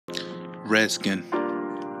Redskin.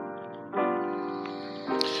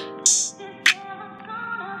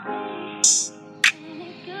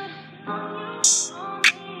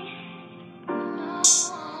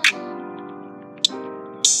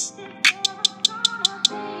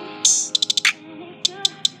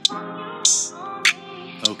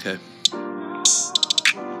 Okay.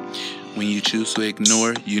 When you choose to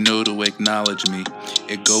ignore, you know to acknowledge me.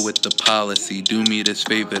 It go with the policy. Do me this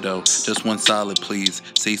favor though, just one solid please.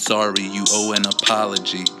 Say sorry, you owe an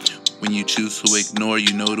apology. When you choose to ignore,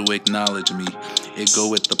 you know to acknowledge me. It go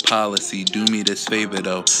with the policy. Do me this favor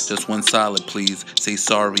though, just one solid please. Say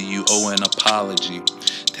sorry, you owe an apology.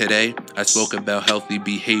 Today, I spoke about healthy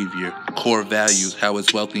behavior, core values, how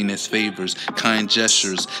its wealthiness favors, kind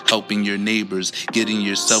gestures, helping your neighbors, getting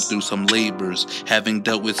yourself through some labors, having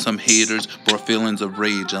dealt with some haters, brought feelings of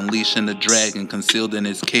rage, unleashing the dragon concealed in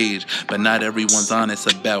his cage, but not everyone's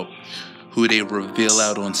honest about who they reveal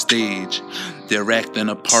out on stage. They're acting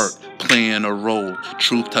a part, playing a role,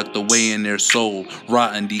 truth tucked away in their soul,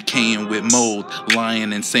 rotten, decaying with mold,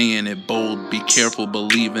 lying and saying it bold. Be careful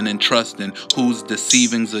believing and trusting, who's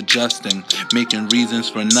deceiving's adjusting, making reasons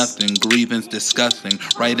for nothing, grievance disgusting,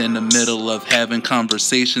 right in the middle of having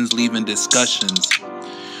conversations, leaving discussions.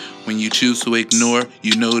 When you choose to ignore,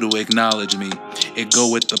 you know to acknowledge me. It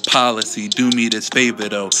go with the policy. Do me this favor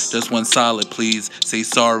though, just one solid please. Say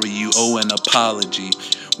sorry, you owe an apology.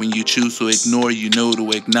 When you choose to ignore, you know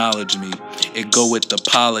to acknowledge me. It go with the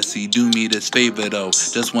policy. Do me this favor though,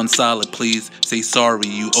 just one solid please. Say sorry,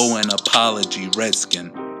 you owe an apology.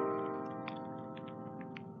 Redskin.